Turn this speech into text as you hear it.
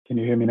Can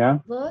you hear me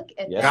now? Look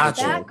at Yeah. that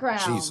Gotcha.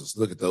 background. Jesus,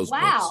 look at those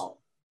books. Wow.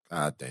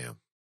 God damn.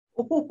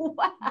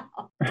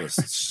 Wow.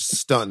 Just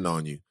stunting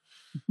on you.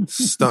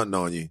 Stunting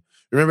on you.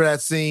 Remember that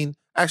scene?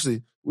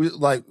 Actually,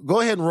 go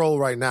ahead and roll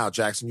right now,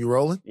 Jackson. You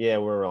rolling? Yeah,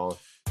 we're rolling.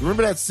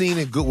 Remember that scene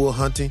in Good Will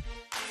Hunting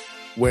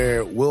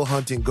where Will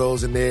Hunting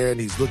goes in there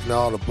and he's looking at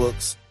all the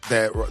books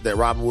that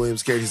Robin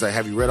Williams carried? He's like,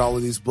 have you read all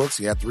of these books?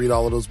 You have to read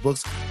all of those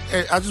books.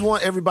 And I just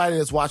want everybody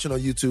that's watching on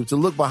YouTube to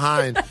look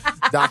behind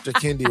Dr.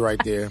 Kendi right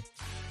there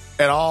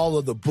at all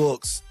of the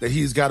books that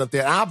he's got up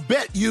there. And I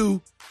bet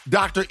you,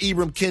 Dr.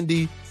 Ibram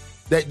Kendi,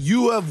 that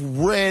you have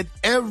read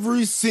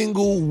every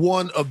single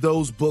one of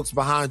those books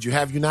behind you.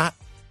 Have you not?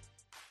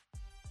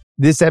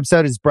 This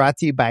episode is brought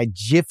to you by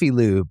Jiffy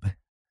Lube.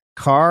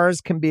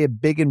 Cars can be a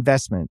big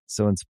investment,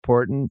 so it's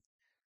important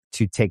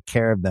to take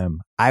care of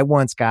them. I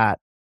once got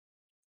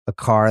a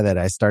car that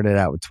I started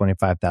out with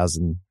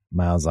 25,000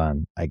 miles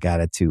on. I got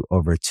it to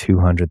over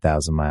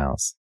 200,000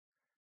 miles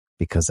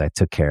because I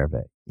took care of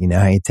it. You know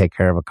how you take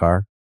care of a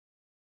car?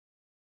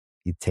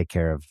 You take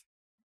care of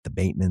the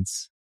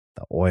maintenance,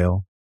 the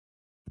oil,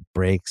 the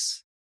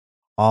brakes,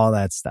 all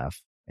that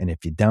stuff. And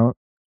if you don't,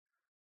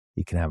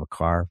 you can have a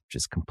car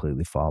just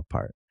completely fall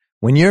apart.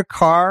 When your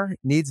car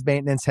needs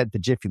maintenance, head to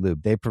Jiffy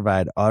Lube. They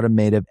provide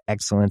automotive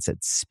excellence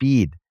at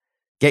speed.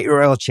 Get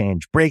your oil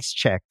change, brakes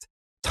checked,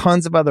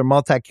 tons of other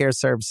multi-care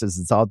services.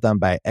 It's all done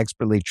by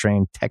expertly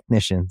trained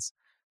technicians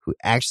who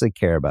actually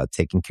care about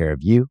taking care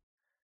of you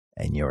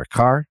and your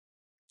car.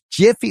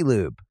 Jiffy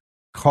Lube,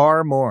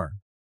 car more.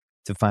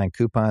 To find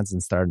coupons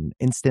and start an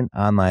instant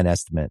online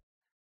estimate,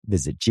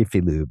 visit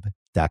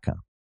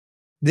jiffylube.com.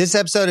 This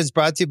episode is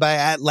brought to you by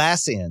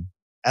Atlassian.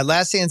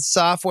 Atlassian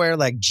software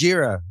like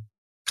Jira,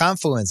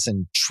 Confluence,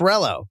 and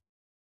Trello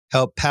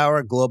help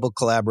power global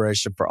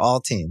collaboration for all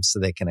teams so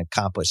they can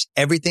accomplish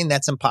everything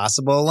that's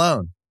impossible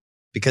alone.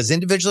 Because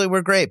individually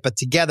we're great, but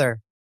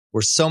together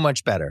we're so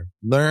much better.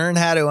 Learn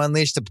how to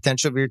unleash the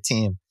potential of your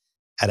team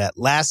at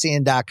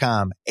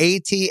Atlassian.com.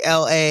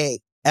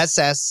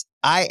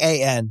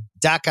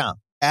 Atlassian.com.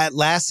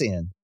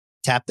 Atlassian.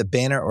 Tap the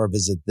banner or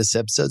visit this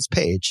episode's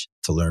page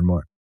to learn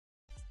more.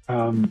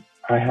 I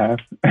have.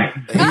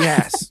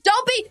 Yes.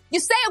 Don't you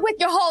say it with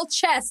your whole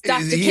chest,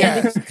 Dr.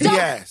 Yes. Kendi.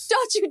 Yes.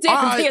 Don't you dare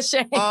All be right,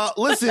 ashamed.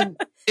 Listen,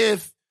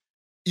 if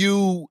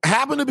you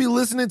happen to be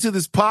listening to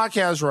this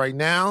podcast right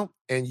now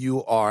and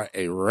you are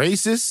a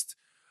racist,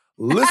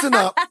 listen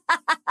up,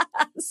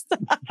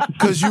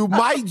 because you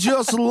might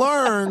just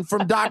learn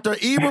from Dr.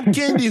 Ibram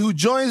Kendi, who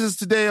joins us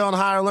today on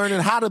Higher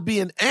Learning, how to be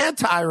an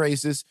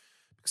anti-racist,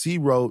 because he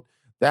wrote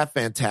that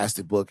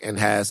fantastic book and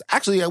has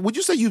actually, would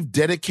you say you've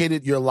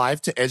dedicated your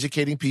life to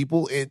educating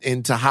people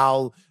into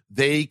how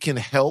they can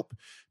help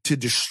to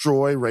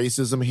destroy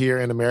racism here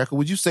in America?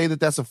 Would you say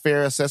that that's a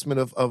fair assessment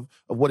of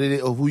what it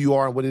is, of who you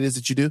are and what it is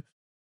that you do?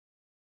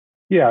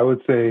 Yeah, I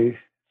would say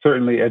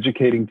certainly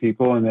educating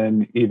people and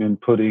then even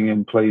putting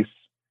in place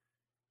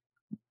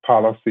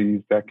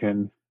policies that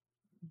can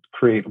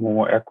create a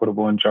more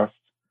equitable and just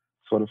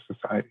sort of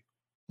society.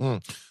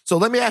 So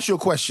let me ask you a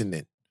question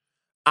then.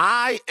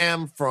 I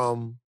am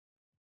from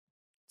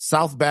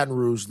South Baton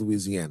Rouge,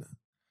 Louisiana.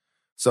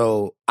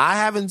 So I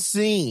haven't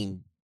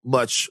seen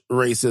much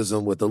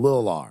racism with the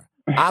little R.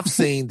 I've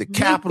seen the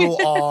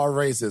capital R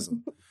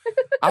racism.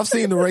 I've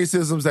seen the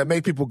racisms that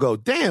make people go,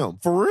 damn,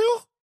 for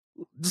real?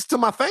 Just to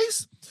my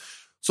face?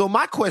 So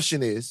my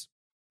question is,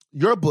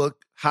 your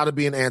book, How to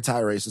Be an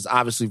Anti-Racist,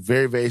 obviously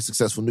very, very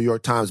successful New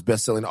York Times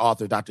bestselling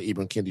author, Dr.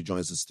 Ibram Kendi,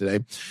 joins us today.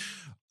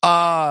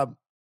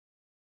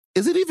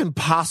 Is it even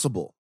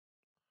possible,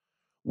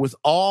 with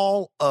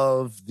all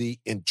of the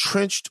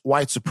entrenched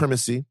white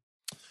supremacy,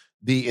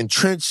 the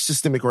entrenched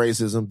systemic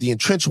racism, the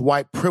entrenched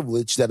white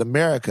privilege that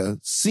America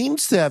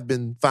seems to have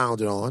been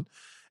founded on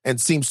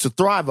and seems to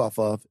thrive off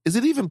of, is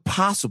it even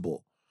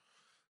possible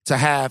to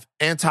have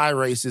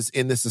anti-racists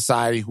in this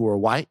society who are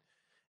white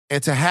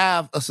and to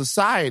have a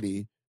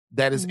society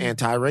that is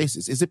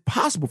anti-racist? Is it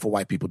possible for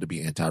white people to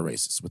be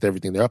anti-racist with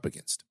everything they're up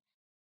against?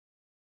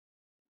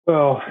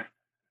 Well,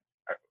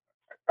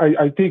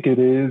 I think it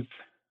is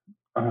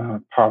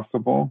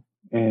possible,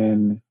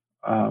 and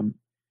I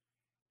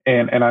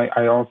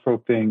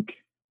also think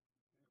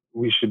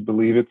we should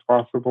believe it's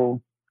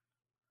possible.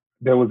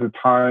 There was a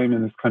time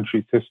in this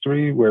country's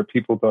history where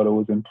people thought it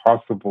was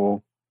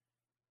impossible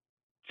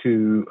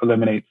to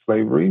eliminate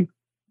slavery.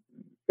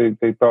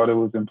 They thought it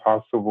was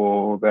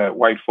impossible that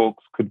white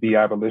folks could be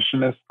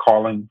abolitionists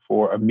calling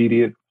for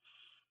immediate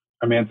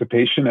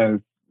emancipation,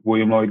 as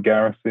William Lloyd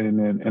Garrison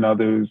and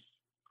others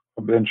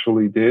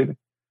eventually did.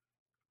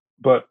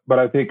 But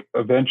I think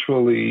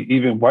eventually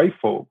even white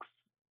folks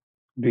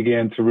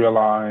began to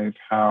realize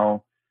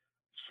how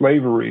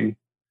slavery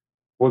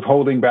was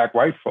holding back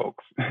white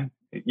folks,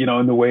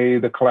 in the way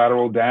the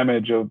collateral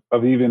damage of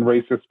even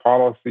racist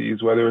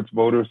policies, whether it's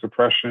voter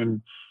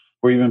suppression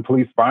or even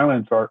police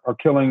violence, are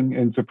killing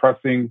and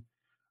suppressing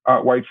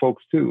white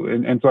folks too.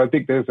 And so I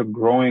think there's a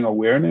growing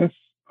awareness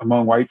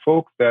among white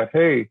folks that,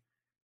 hey,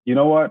 you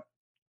know what?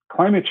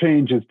 climate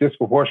change is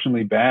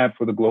disproportionately bad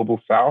for the global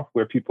South,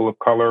 where people of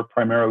color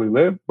primarily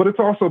live, but it's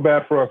also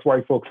bad for us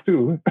white folks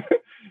too.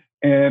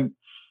 and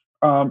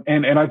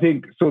I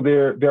think so.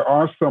 There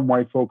are some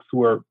white folks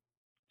who are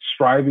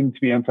striving to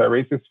be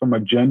anti-racist from a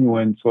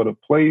genuine sort of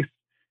place,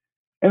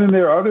 and then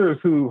there are others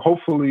who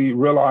hopefully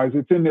realize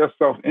it's in their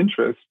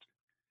self-interest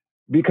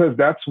because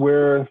that's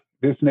where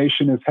this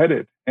nation is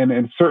headed, and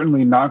it's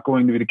certainly not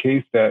going to be the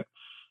case that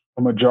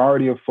a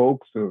majority of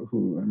folks of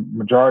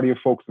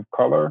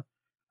color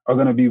are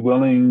going to be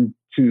willing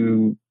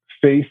to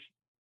face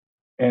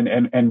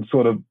and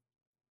sort of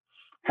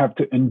have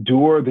to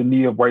endure the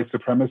knee of white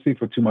supremacy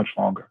for too much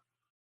longer.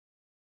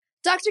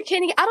 Dr.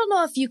 Kendi, I don't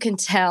know if you can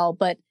tell,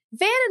 but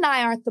Van and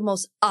I aren't the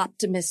most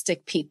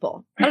optimistic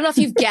people. I don't know if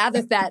you've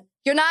gathered that.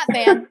 You're not,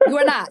 Van. You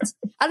are not.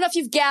 I don't know if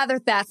you've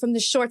gathered that from the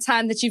short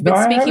time that you've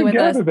been speaking with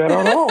us. I haven't gathered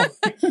that at all.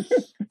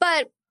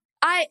 But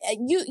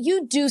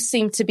you do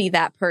seem to be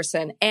that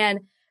person.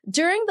 And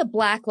during the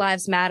Black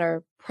Lives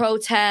Matter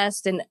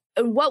protest and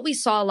what we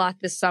saw a lot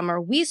this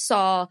summer, we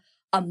saw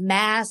a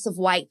mass of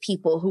white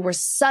people who were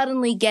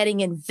suddenly getting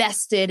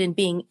invested in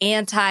being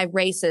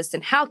anti-racist.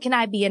 And how can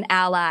I be an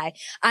ally?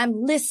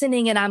 I'm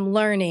listening and I'm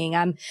learning.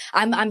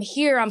 I'm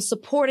here. I'm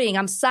supporting.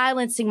 I'm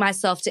silencing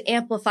myself to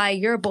amplify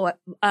your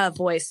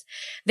voice.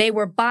 They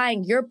were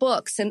buying your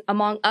books and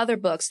among other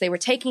books, they were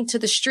taking to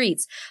the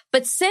streets.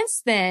 But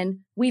since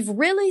then, we've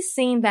really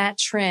seen that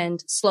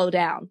trend slow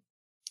down.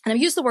 And I've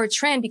used the word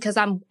trend because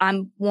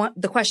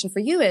the question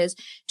for you is,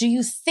 do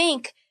you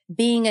think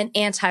being an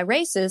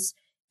anti-racist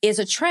is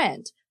a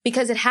trend?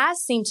 Because it has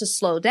seemed to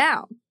slow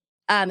down.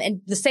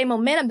 And the same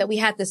momentum that we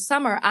had this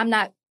summer, I'm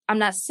not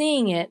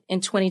seeing it in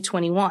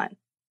 2021.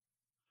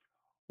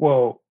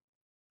 Well,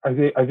 I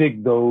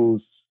think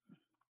those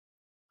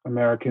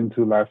Americans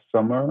who last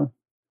summer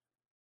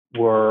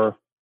were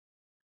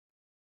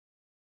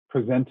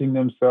presenting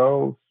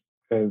themselves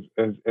as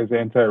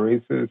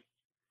anti-racist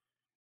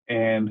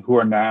and who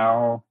are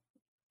now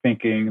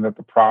thinking that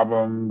the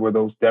problem were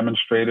those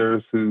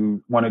demonstrators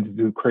who wanted to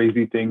do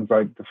crazy things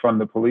like defund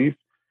the police.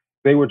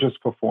 They were just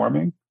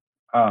performing,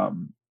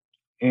 and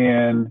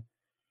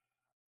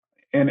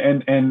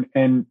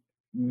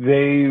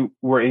they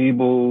were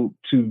able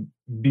to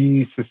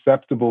be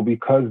susceptible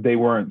because they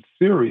weren't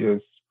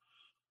serious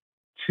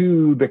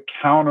to the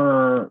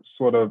counter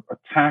sort of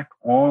attack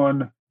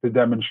on the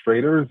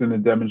demonstrators and the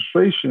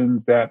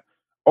demonstrations that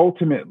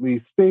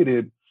ultimately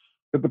stated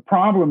that the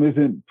problem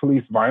isn't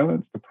police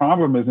violence, the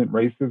problem isn't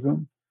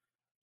racism,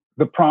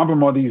 the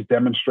problem are these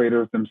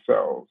demonstrators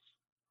themselves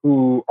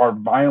who are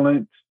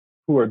violent,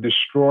 who are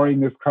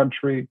destroying this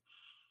country,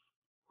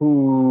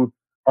 who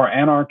are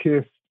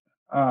anarchists,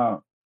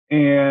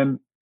 and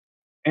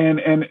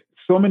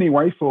so many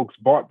white folks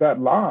bought that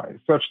lie,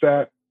 such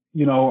that,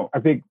 I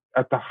think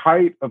at the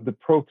height of the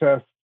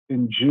protests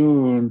in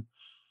June,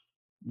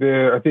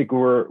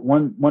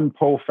 one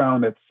poll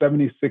found that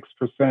 76%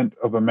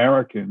 of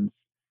Americans,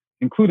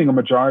 including a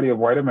majority of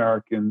white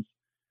Americans,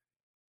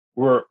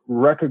 were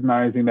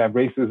recognizing that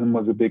racism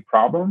was a big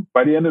problem.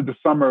 By the end of the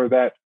summer,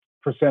 that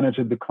percentage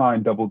had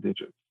declined double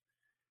digits.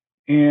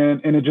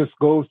 And it just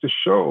goes to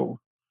show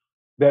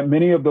that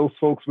many of those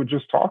folks were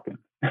just talking.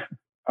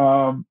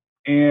 And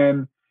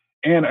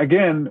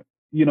again,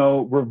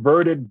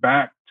 reverted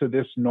back to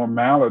this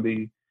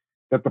normality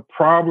that the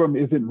problem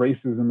isn't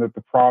racism, that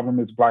the problem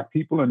is Black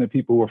people and the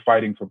people who are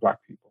fighting for Black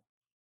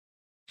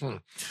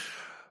people.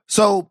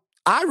 So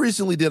I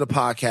recently did a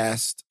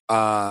podcast.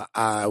 I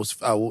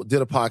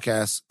did a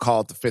podcast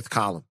called The Fifth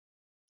Column,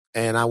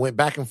 and I went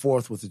back and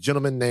forth with a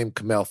gentleman named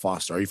Kamel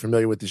Foster. Are you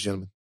familiar with this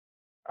gentleman?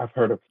 I've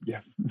heard of,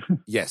 yes.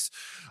 Yes.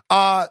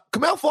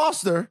 Kamel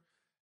Foster,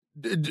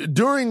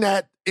 during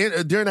that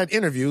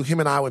interview, him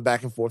and I went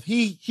back and forth.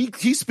 He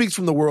speaks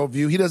from the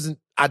worldview. He doesn't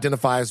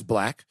identify as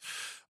Black.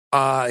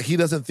 He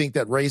doesn't think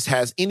that race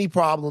has any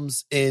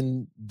problems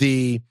in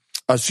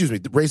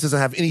race doesn't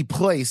have any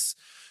place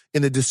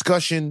in the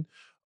discussion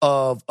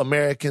of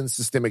American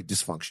systemic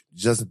dysfunction.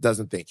 Just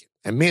doesn't think it.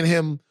 And me and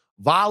him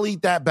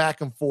volleyed that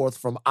back and forth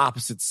from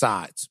opposite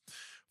sides.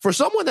 For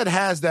someone that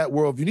has that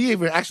worldview, you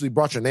even actually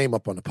brought your name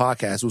up on the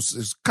podcast. It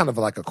was kind of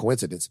like a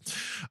coincidence.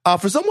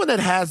 For someone that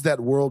has that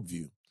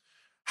worldview,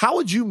 how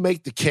would you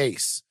make the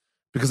case?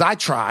 Because I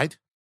tried,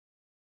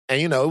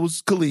 and, it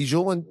was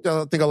collegial, and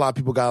I think a lot of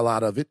people got a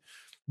lot of it.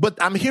 But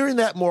I'm hearing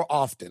that more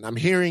often. I'm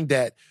hearing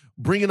that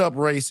bringing up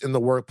race in the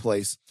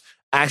workplace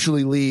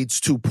actually leads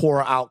to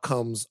poorer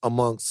outcomes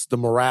amongst the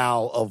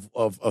morale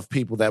of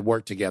people that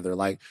work together.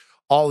 Like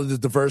all of the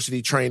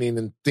diversity training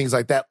and things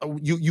like that.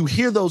 You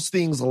hear those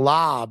things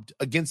lobbed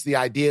against the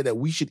idea that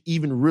we should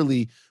even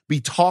really be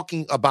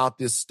talking about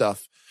this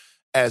stuff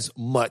as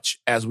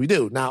much as we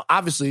do. Now,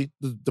 obviously,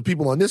 the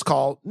people on this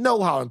call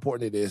know how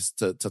important it is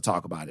to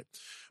talk about it.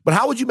 But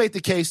how would you make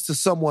the case to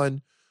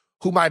someone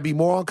who might be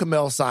more on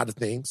Kamel's side of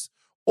things,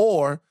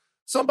 or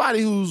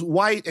somebody who's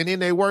white and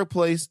in their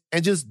workplace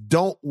and just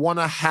don't want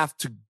to have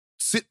to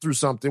sit through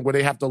something where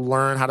they have to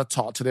learn how to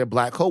talk to their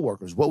Black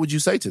coworkers? What would you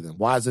say to them?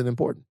 Why is it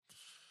important?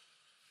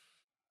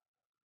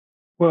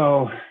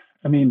 Well,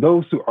 I mean,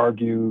 those who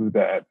argue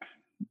that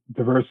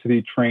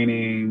diversity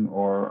training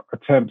or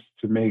attempts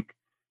to make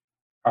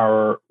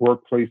our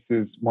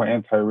workplaces more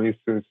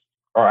anti-racist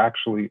are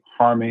actually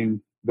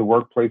harming the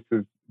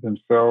workplaces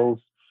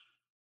themselves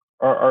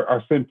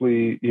are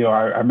simply,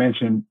 I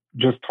mentioned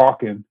just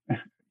talking.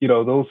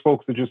 Those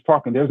folks are just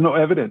talking. There's no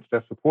evidence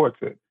that supports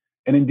it.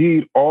 And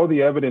indeed, all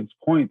the evidence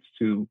points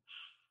to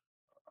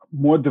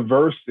more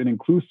diverse and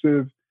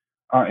inclusive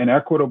and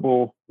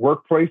equitable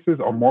workplaces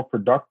are more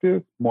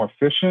productive, more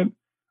efficient,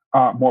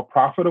 more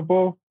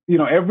profitable.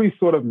 Every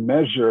sort of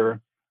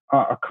measure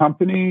a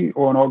company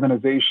or an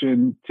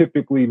organization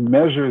typically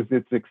measures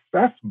its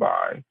success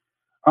by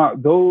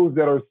those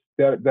that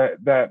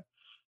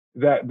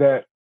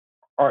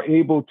are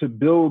able to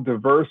build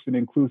diverse and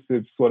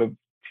inclusive sort of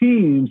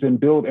teams and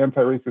build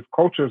anti-racist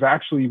cultures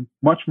actually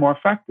much more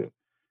effective.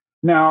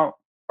 Now,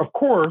 of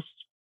course,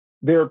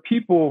 there are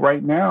people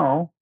right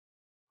now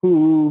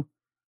who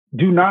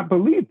do not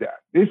believe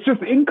that. It's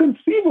just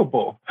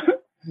inconceivable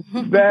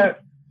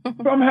that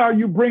somehow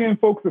you bring in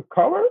folks of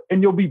color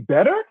and you'll be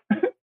better.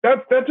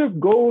 That just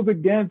goes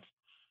against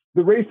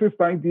the racist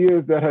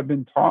ideas that have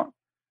been taught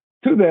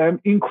to them,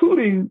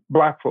 including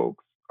Black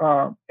folks.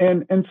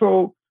 And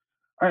so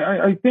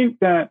I think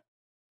that's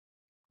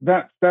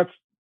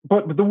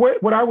but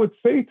what I would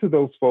say to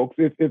those folks,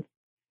 if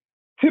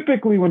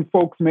typically when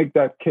folks make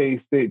that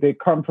case, they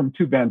come from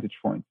two vantage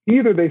points.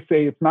 Either they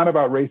say it's not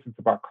about race, it's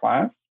about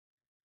class,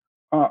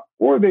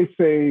 or they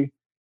say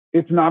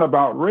it's not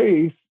about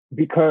race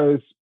because,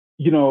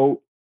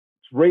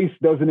 race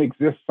doesn't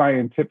exist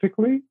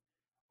scientifically.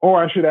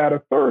 Or I should add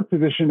a third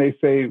position. They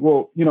say,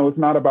 well, it's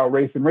not about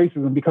race and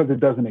racism because it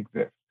doesn't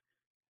exist.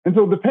 And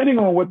so depending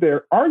on what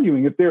they're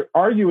arguing, if they're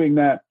arguing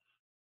that,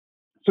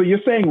 so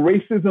you're saying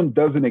racism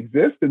doesn't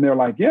exist? And they're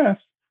like, yes.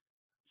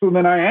 So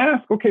then I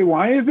ask, okay,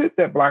 why is it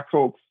that Black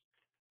folks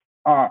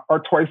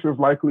are twice as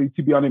likely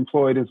to be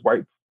unemployed as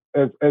white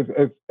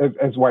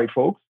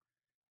folks?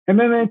 And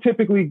then they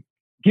typically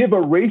give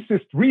a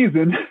racist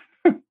reason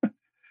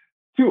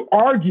to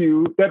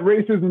argue that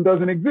racism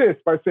doesn't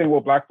exist by saying, well,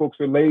 Black folks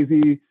are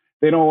lazy,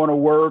 they don't want to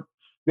work,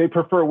 they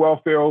prefer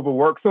welfare over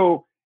work.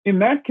 So in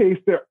that case,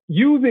 they're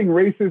using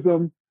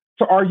racism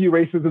to argue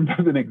racism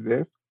doesn't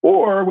exist.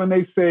 Or when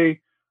they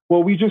say,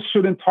 well, we just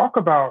shouldn't talk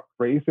about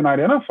race and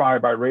identify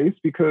by race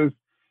because,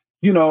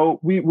 we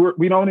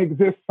don't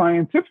exist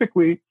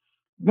scientifically,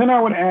 then I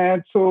would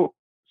add, so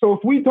if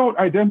we don't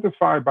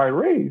identify by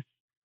race,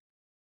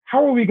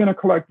 how are we going to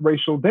collect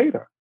racial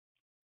data?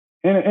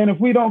 And if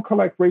we don't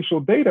collect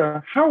racial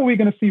data, how are we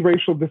going to see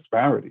racial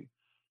disparity?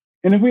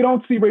 And if we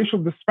don't see racial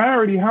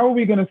disparity, how are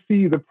we going to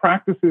see the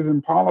practices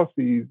and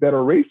policies that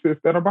are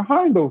racist that are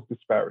behind those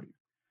disparities?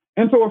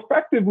 And so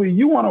effectively,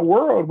 you want a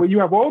world where you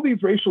have all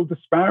these racial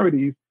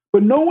disparities,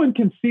 but no one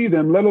can see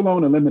them, let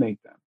alone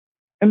eliminate them.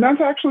 And that's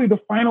actually the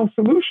final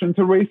solution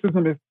to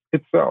racism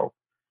itself.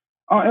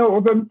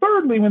 And then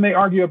thirdly, when they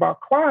argue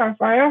about class,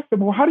 I ask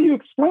them, well, how do you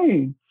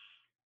explain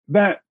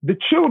that the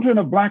children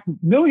of Black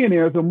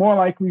millionaires are more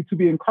likely to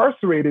be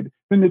incarcerated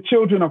than the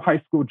children of high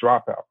school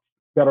dropouts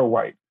that are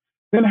white?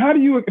 Then how do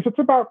you, if it's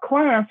about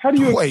class, how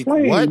do you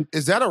explain? Wait, what?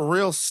 Is that a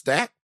real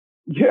stat?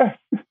 Yes.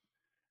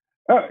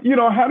 How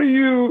do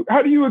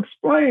you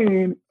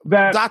explain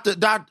that? Doctor,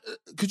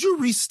 could you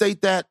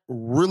restate that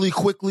really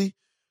quickly?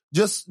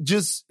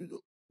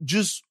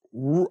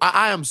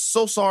 I am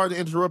so sorry to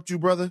interrupt you,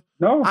 brother.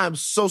 No. I am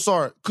so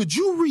sorry. Could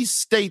you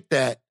restate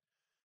that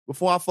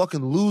before I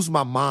fucking lose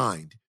my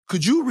mind?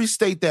 Could you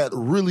restate that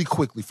really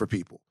quickly for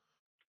people?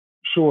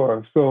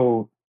 Sure.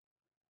 So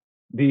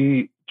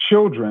the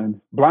children,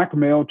 Black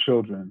male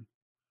children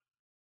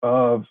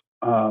of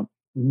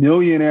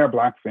millionaire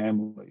Black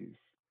families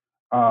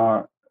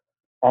are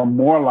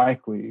more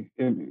likely,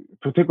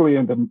 particularly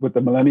with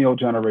the millennial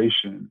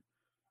generation,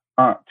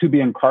 to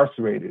be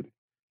incarcerated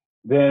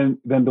than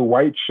the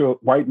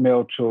white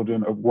male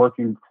children of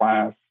working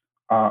class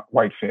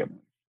white families.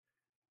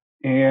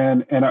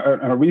 And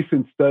a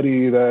recent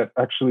study that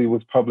actually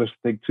was published,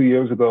 I think, 2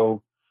 years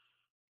ago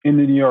in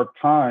the New York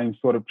Times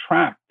sort of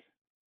tracked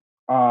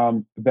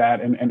that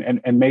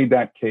and made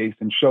that case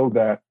and showed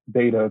that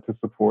data to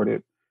support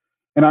it.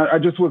 And I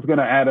just was going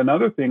to add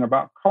another thing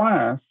about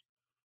class.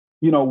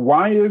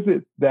 Why is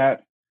it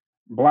that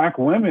Black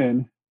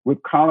women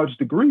with college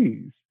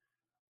degrees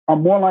are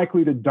more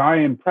likely to die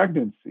in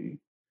pregnancy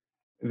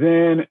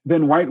than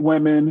white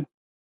women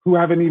who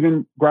haven't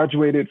even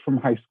graduated from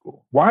high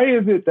school? Why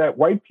is it that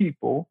white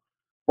people,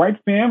 white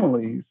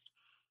families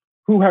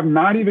who have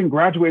not even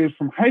graduated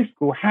from high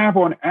school have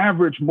on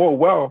average more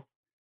wealth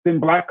than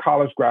Black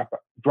college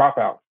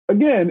dropouts?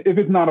 Again, if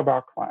it's not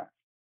about class.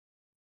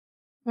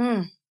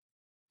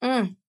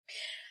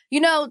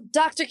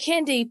 Dr.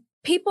 Kendi,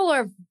 people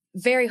are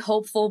very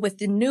hopeful with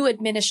the new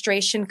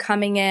administration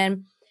coming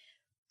in.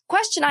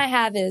 Question I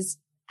have is,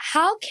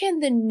 how can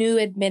the new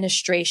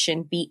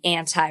administration be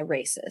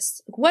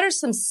anti-racist? What are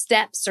some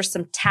steps or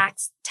some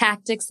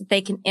tactics that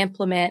they can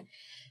implement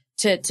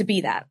to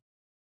be that?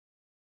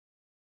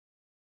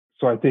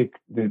 So I think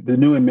the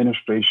new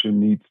administration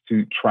needs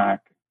to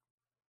track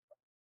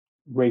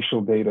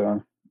racial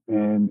data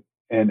and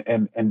and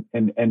and and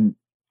and and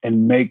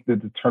and make the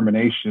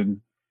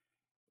determination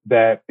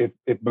that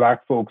if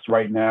Black folks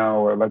right now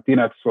or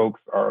Latinx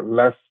folks are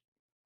less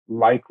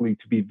likely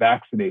to be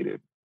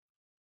vaccinated,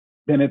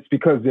 then it's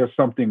because there's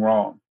something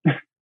wrong.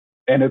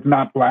 And it's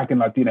not Black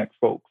and Latinx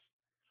folks.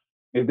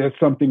 If there's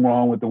something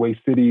wrong with the way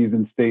cities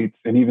and states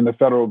and even the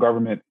federal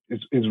government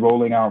is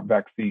rolling out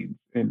vaccines.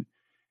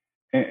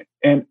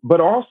 But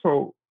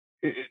also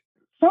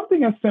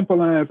something as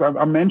simple as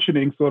I'm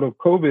mentioning sort of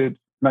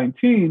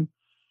COVID-19,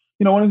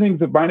 one of the things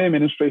the Biden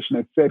administration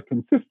has said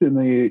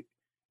consistently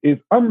is,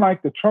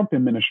 unlike the Trump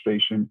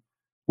administration,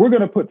 we're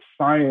going to put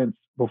science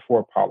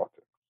before politics.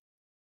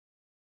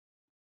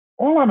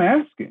 All I'm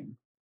asking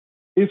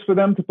is for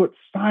them to put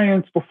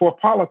science before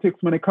politics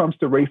when it comes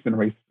to race and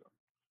racism.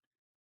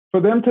 For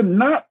them to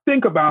not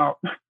think about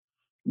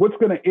what's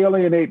going to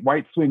alienate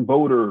white swing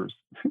voters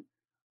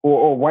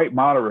or white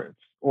moderates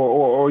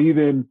or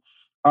even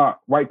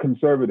white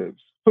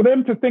conservatives. For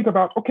them to think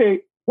about,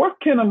 okay, what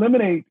can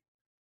eliminate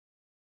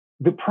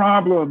the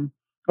problem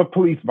of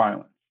police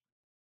violence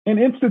and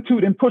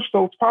institute and push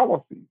those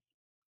policies.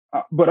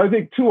 But I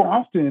think too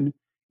often,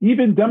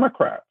 even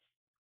Democrats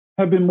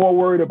have been more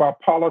worried about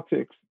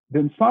politics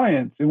than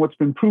science and what's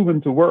been proven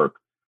to work,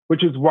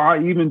 which is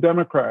why even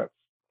Democrats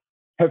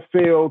have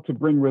failed to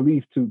bring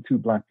relief to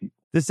Black people.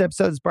 This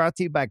episode is brought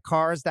to you by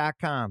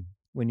Cars.com.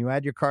 When you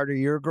add your car to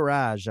your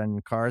garage on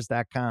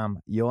Cars.com,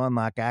 you'll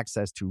unlock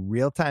access to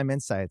real-time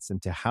insights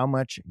into how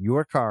much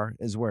your car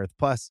is worth.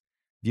 Plus,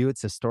 view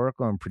its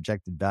historical and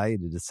projected value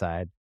to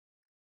decide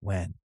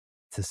when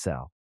to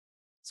sell.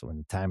 So when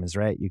the time is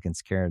right, you can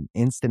secure an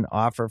instant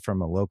offer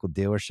from a local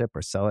dealership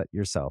or sell it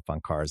yourself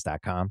on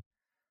Cars.com.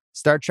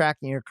 Start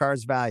tracking your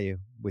car's value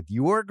with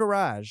your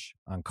garage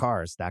on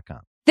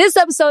Cars.com. This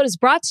episode is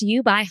brought to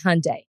you by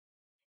Hyundai.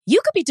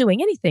 You could be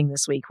doing anything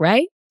this week,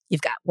 right?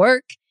 You've got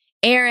work,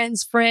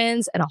 errands,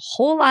 friends, and a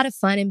whole lot of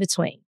fun in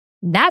between.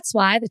 That's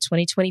why the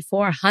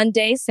 2024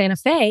 Hyundai Santa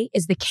Fe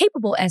is the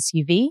capable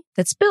SUV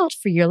that's built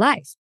for your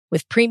life.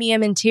 With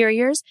premium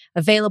interiors,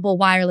 available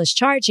wireless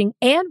charging,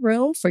 and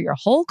room for your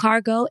whole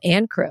cargo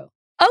and crew.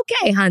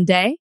 Okay,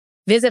 Hyundai.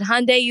 Visit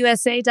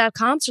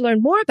HyundaiUSA.com to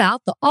learn more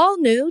about the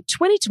all-new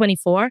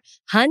 2024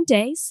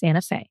 Hyundai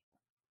Santa Fe.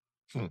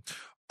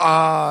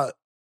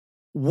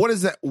 What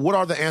is that? What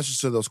are the answers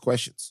to those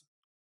questions?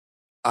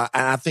 And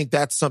I think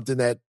that's something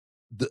that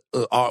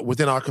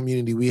within our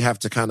community we have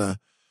to kind of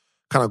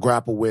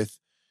grapple with,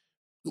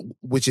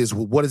 which is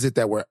what is it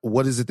that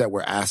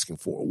we're asking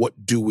for?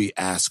 What do we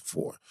ask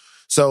for?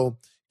 So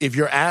if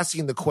you're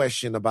asking the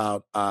question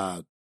about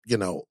how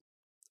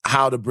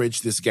to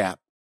bridge this gap,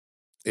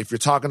 if you're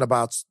talking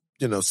about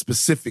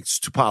specifics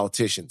to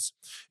politicians,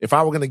 if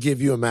I were going to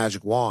give you a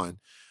magic wand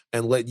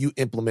and let you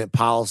implement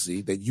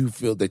policy that you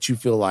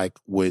feel like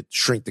would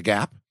shrink the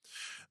gap,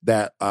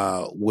 that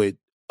would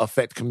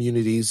affect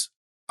communities.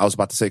 I was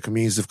about to say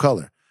communities of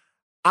color.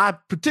 I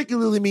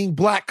particularly mean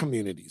Black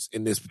communities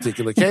in this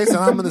particular case. And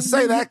I'm going to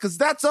say that because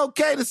that's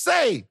okay to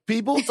say,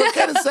 people. It's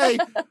okay to say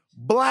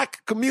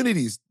Black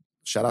communities.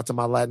 Shout out to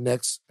my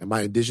Latinx and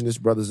my indigenous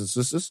brothers and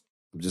sisters.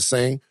 I'm just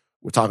saying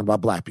we're talking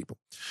about Black people.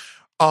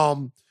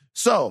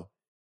 So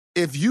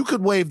if you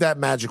could wave that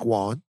magic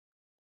wand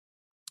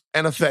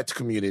and affect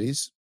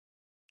communities,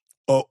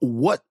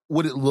 what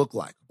would it look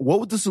like? What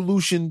would the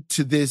solution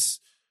to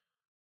this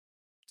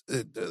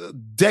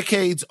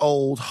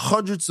decades-old,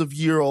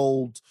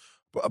 hundreds-of-year-old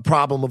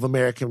problem of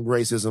American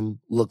racism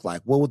look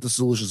like? What would the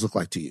solutions look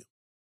like to you?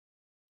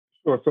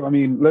 Sure. So,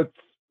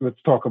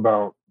 let's talk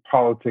about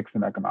politics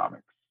and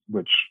economics,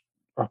 which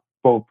are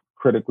both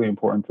critically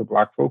important to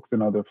Black folks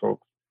and other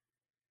folks.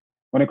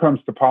 When it comes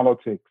to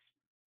politics,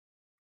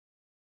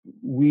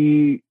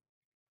 we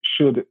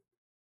should,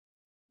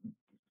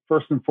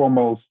 first and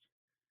foremost,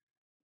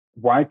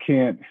 why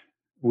can't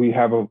we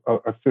have a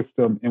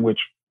system in which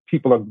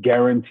people are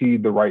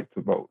guaranteed the right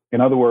to vote?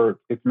 In other words,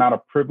 it's not a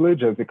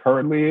privilege as it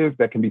currently is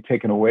that can be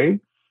taken away.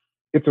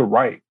 It's a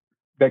right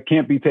that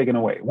can't be taken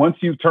away. Once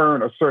you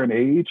turn a certain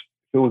age,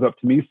 if it was up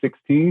to me,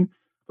 16,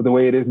 but the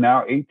way it is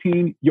now,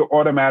 18, you're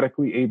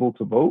automatically able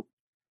to vote.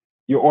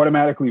 You're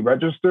automatically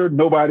registered.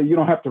 You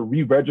don't have to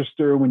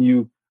re-register when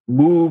you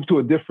move to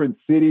a different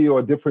city or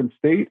a different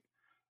state.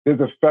 There's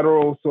a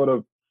federal sort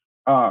of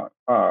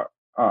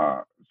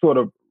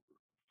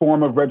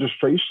form of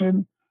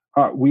registration.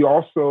 We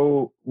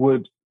also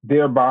would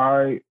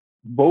thereby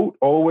vote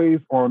always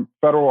on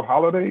federal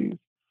holidays,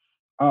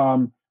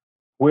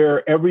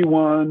 where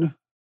everyone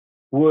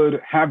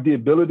would have the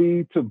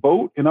ability to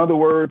vote. In other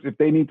words, if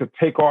they need to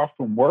take off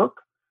from work,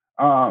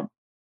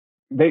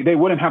 they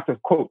wouldn't have to,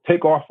 quote,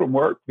 take off from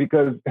work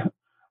because,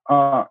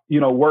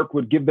 work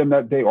would give them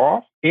that day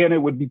off and it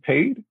would be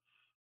paid.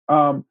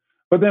 But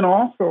then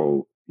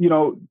also,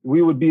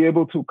 we would be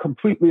able to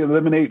completely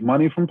eliminate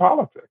money from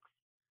politics.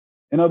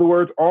 In other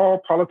words,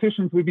 all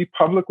politicians would be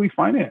publicly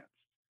financed.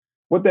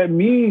 What that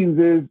means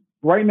is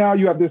right now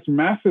you have this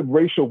massive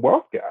racial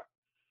wealth gap.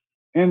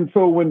 And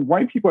so when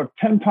white people have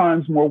 10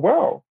 times more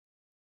wealth,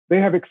 they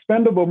have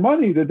expendable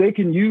money that they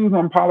can use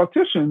on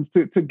politicians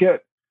to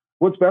get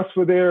what's best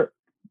for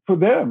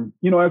them,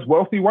 as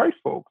wealthy white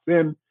folks.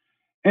 But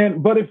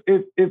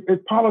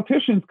if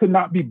politicians could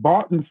not be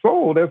bought and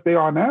sold as they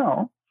are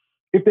now,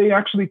 if they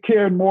actually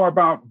cared more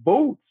about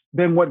votes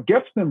than what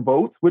gets them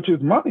votes, which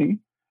is money,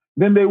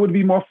 then they would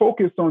be more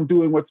focused on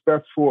doing what's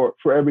best for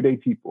everyday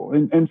people.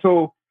 And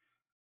so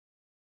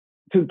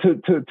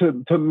to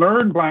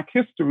learn Black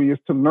history is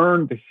to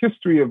learn the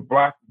history of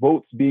Black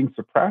votes being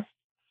suppressed.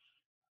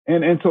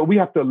 And so we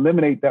have to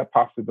eliminate that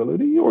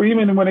possibility, or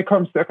even when it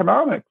comes to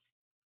economics.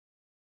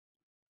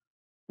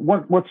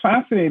 What's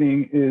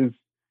fascinating is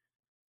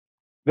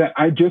that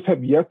I just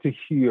have yet to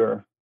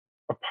hear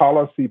a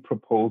policy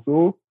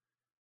proposal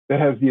that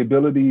has the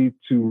ability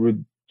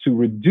to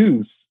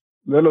reduce,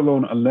 let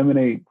alone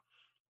eliminate,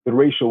 the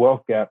racial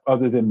wealth gap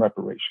other than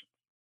reparations.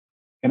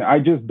 And I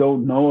just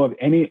don't know of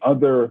any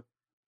other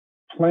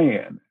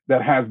plan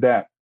that has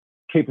that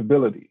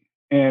capability.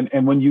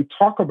 And when you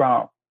talk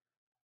about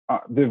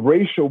the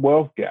racial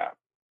wealth gap,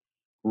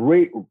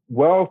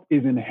 wealth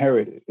is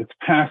inherited, it's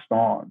passed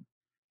on.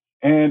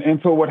 And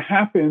so what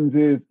happens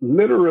is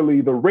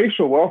literally the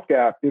racial wealth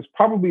gap is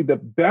probably the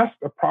best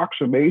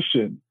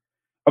approximation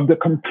of the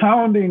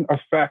compounding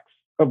effects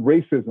of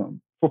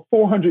racism for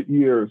 400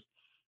 years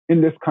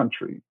in this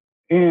country.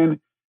 And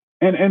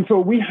so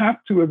we have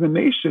to, as a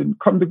nation,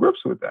 come to grips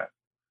with that.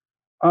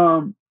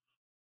 And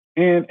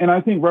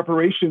I think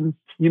reparations,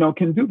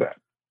 can do that.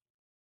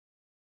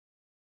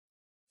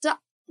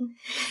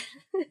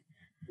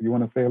 You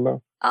want to say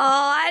hello?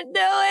 Oh, I knew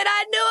it.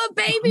 I knew a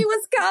baby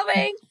was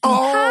coming.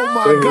 Oh, Hi.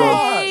 my God.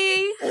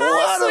 Hi,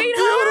 What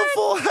sweetheart.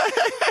 a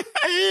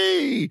beautiful.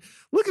 Hey,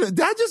 look at it.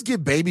 Did I just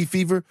get baby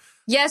fever?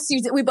 Yes,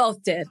 you did. We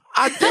both did.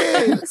 I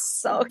did.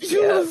 So cute.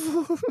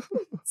 Beautiful.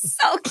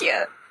 So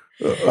cute.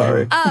 All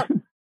right.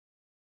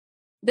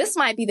 This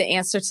might be the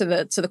answer to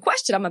the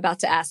question I'm about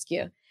to ask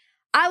you.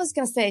 I was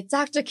going to say,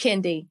 Dr.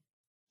 Kendi,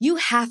 you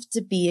have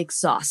to be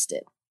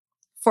exhausted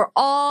for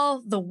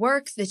all the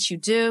work that you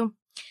do,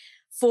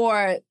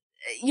 for,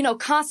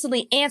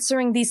 constantly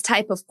answering these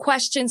type of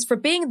questions, for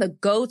being the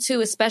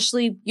go-to,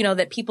 especially,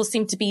 that people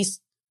seem to be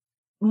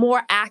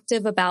more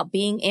active about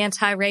being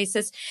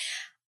anti-racist.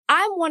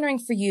 I'm wondering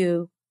for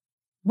you,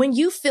 when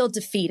you feel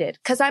defeated,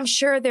 because I'm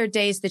sure there are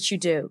days that you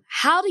do,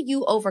 how do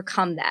you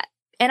overcome that?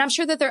 And I'm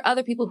sure that there are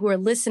other people who are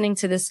listening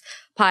to this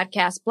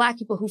podcast, Black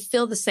people who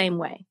feel the same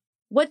way.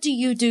 What do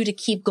you do to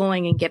keep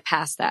going and get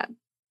past that?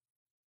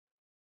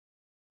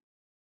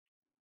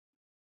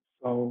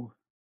 So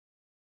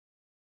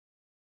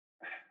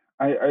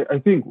I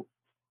think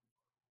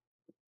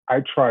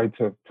I try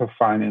to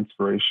find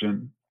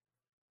inspiration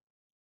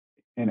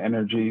and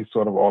energy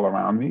sort of all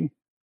around me.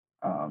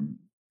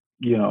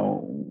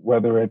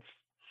 Whether it's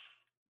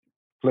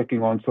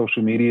flicking on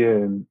social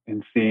media and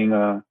seeing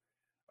a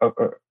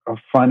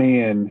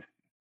funny and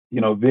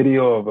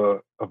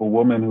video of a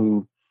woman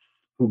who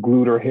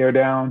glued her hair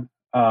down,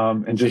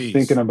 and just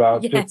thinking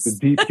about just the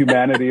deep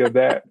humanity of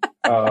that,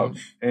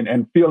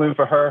 and feeling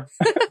for her,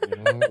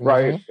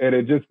 right? And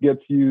it just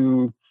gets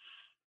you,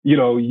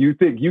 you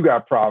think you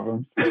got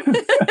problems,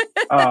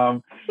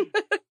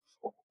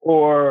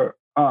 or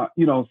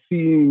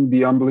seeing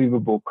the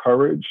unbelievable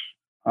courage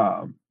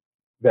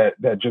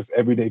that just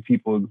everyday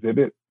people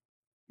exhibit,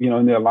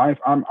 in their life.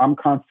 I'm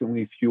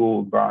constantly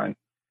fueled by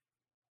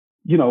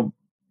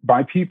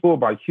people,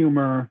 by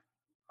humor,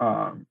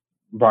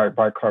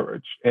 by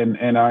courage,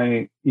 and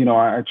I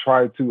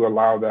try to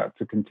allow that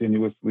to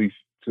continuously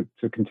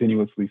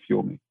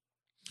fuel me.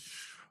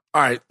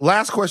 All right,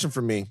 last question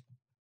for me,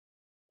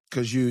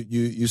 because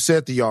you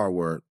said the R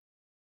word,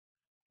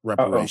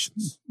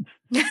 reparations.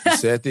 You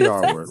said the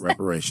R word,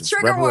 reparations.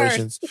 Trigger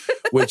reparations,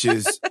 which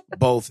is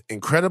both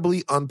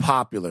incredibly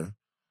unpopular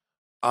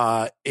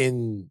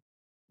in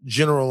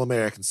general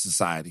American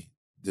society.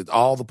 Did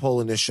all the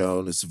polling has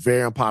shown it's a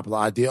very unpopular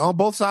idea on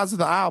both sides of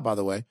the aisle, by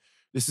the way.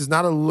 This is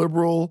not a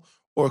liberal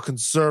or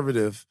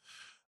conservative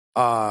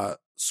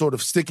sort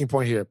of sticking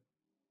point here.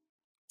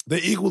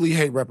 They equally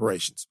hate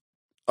reparations.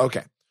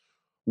 Okay.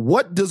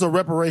 What does a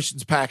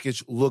reparations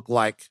package look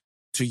like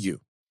to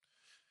you?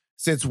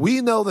 Since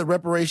we know that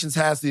reparations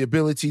has the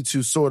ability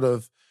to sort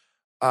of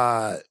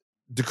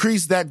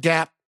decrease that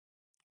gap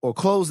or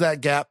close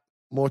that gap,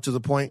 more to the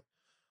point,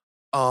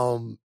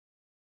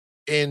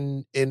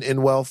 in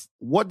wealth,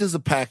 what does a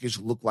package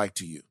look like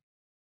to you?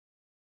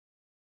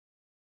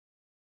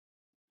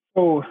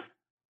 So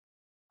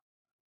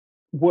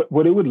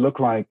what it would look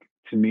like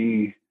to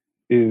me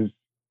is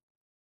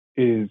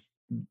there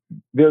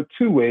are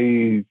two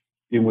ways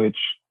in which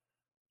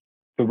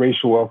the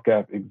racial wealth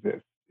gap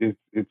exists.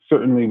 It's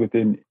certainly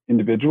within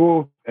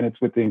individuals and it's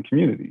within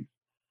communities.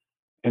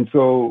 And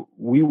so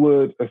we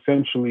would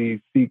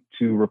essentially seek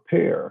to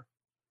repair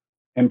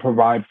and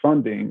provide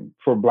funding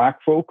for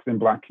Black folks and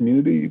Black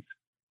communities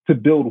to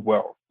build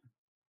wealth.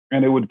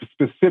 And it would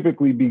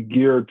specifically be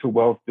geared to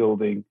wealth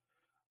building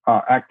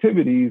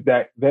activities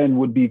that then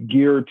would be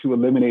geared to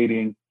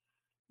eliminating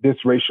this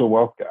racial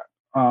wealth gap.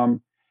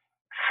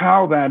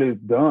 How that is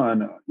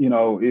done,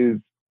 is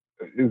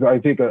I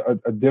think,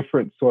 a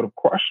different sort of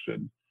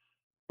question.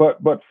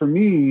 But for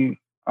me,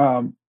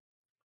 I'm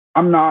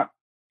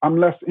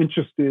less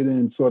interested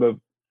in sort of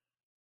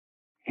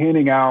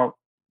handing out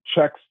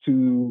checks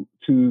to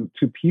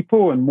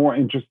people, and more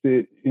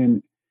interested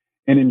in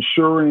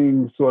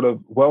ensuring sort of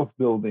wealth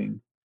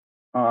building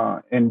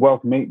and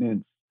wealth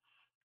maintenance,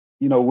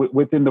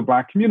 within the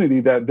Black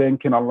community, that then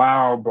can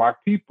allow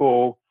Black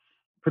people,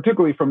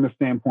 particularly from the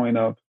standpoint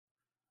of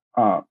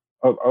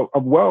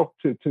wealth,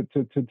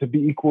 to be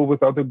equal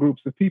with other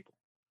groups of people.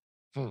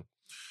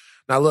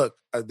 Now, look,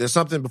 there's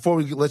something, before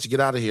we let you get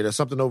out of here, there's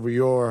something over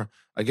your,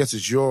 I guess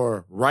it's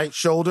your right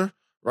shoulder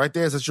right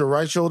there. Is that your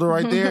right shoulder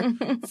right there?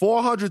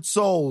 400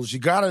 Souls. You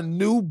got a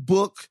new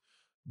book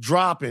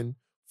dropping,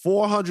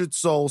 400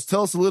 Souls.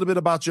 Tell us a little bit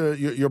about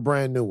your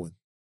brand new one.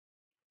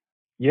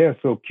 Yeah,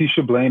 so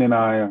Keisha Blaine and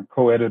I, a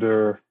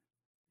co-editor,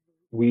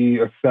 we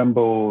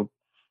assembled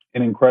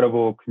an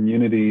incredible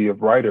community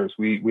of writers.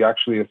 We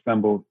actually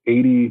assembled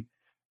 80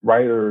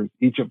 writers,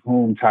 each of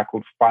whom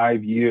tackled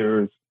 5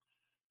 years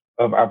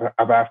of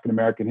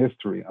African-American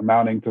history,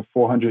 amounting to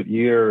 400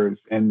 years.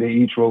 And they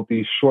each wrote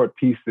these short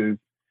pieces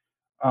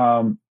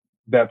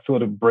that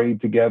sort of braid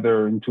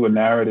together into a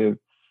narrative.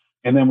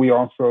 And then we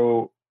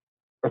also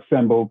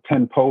assembled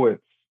 10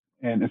 poets.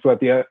 And so at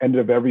the end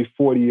of every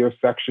 40-year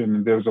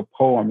section, there's a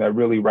poem that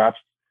really wraps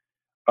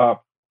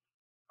up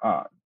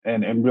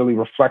and really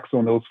reflects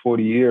on those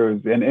 40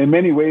 years. And in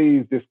many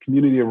ways, this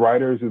community of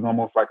writers is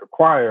almost like a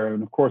choir.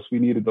 And of course, we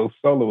needed those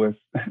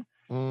soloists,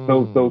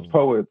 those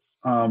poets.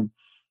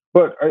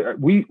 But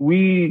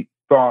we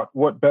thought,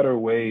 what better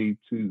way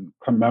to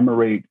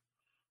commemorate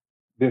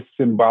this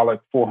symbolic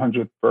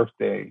 400th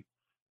birthday,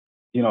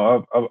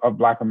 of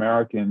Black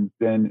Americans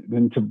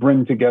than to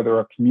bring together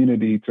a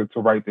community to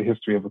write the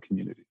history of a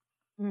community.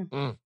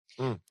 One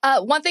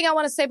thing I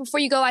want to say before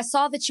you go, I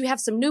saw that you have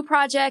some new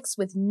projects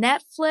with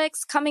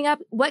Netflix coming up.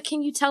 What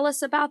can you tell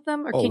us about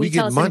them? Or can you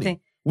tell us anything?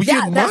 We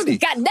get money.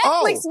 Got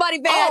Netflix money,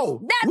 man.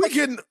 We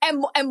getting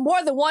and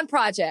more than one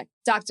project,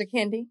 Dr.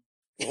 Kendi.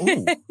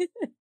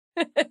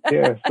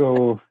 Yeah,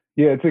 so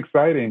it's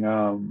exciting.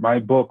 My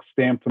book,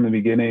 Stamped from the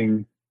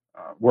Beginning,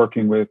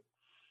 working with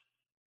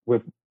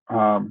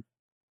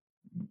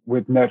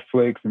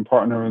Netflix and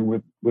partnering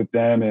with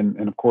them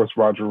and of course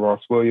Roger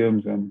Ross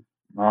Williams and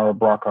Mara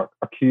Brock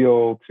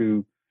Akil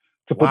to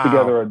put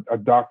together a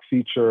doc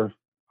feature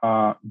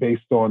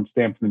based on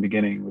Stamped from the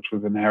Beginning, which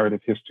was a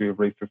narrative history of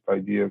racist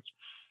ideas,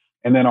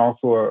 and then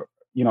also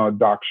a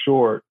doc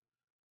short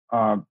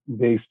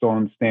based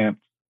on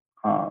Stamped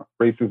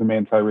Racism,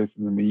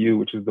 Anti-Racism EU,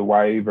 which is the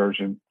YA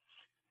version.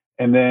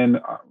 And then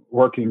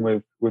working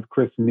with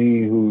Chris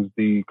Nee, who's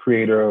the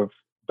creator of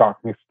Doc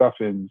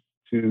McStuffins,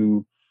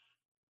 to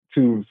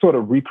sort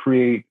of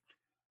recreate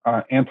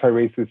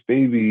Anti-Racist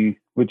Baby,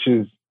 which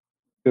is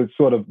the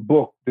sort of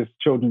book, this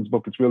children's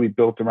book is really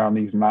built around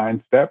these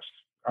 9 steps,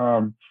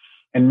 and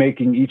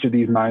making each of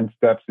these 9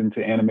 steps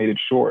into animated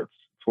shorts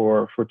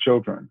for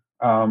children.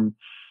 And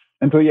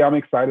so, I'm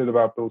excited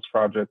about those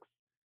projects,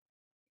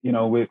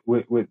 with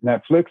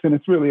Netflix. And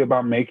it's really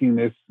about making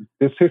this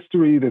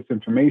history, this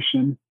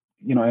information,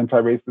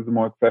 anti-racism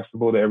more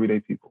accessible to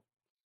everyday people.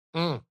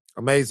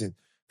 Amazing.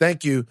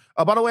 Thank you.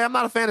 By the way, I'm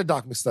not a fan of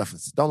Doc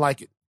McStuffins. Don't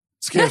like it.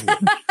 Scares me.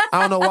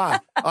 I don't know why.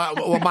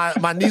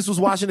 My niece was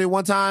watching it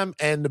one time,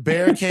 and the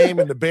bear came,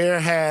 and the bear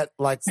had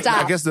I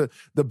guess the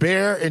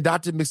bear and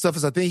Dr.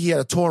 McStuffins, I think he had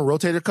a torn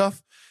rotator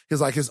cuff.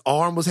 His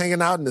arm was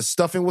hanging out and the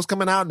stuffing was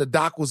coming out and the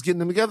doc was getting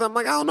them together. I'm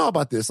like, I don't know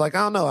about this. I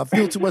don't know. I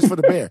feel too much for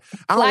the bear.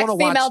 I don't want to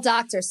watch. Female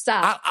doctor,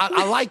 stop.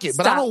 I like it,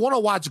 but I don't want to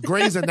watch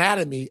Grey's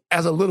Anatomy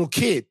as a little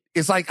kid.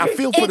 It's like, I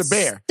feel for the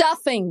bear.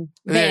 Stuffing,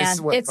 man.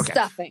 It's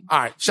stuffing. All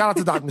right. Shout out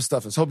to Dr.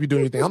 McStuffins. Hope you're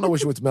doing anything. I don't know where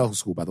she went to medical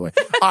school, by the way.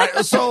 All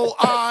right. So,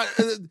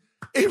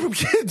 Ibram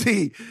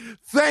Kendi,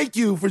 thank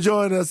you for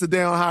joining us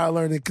today on Higher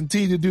Learning.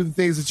 Continue to do the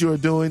things that you are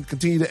doing.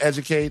 Continue to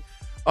educate.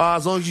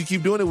 As long as you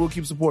keep doing it, we'll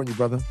keep supporting you,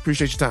 brother.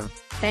 Appreciate your time.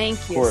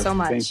 Thank you so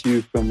much. Thank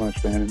you so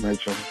much, Dan and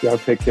Rachel. Y'all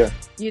take care.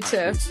 You too.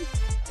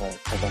 All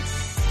right.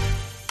 Bye-bye.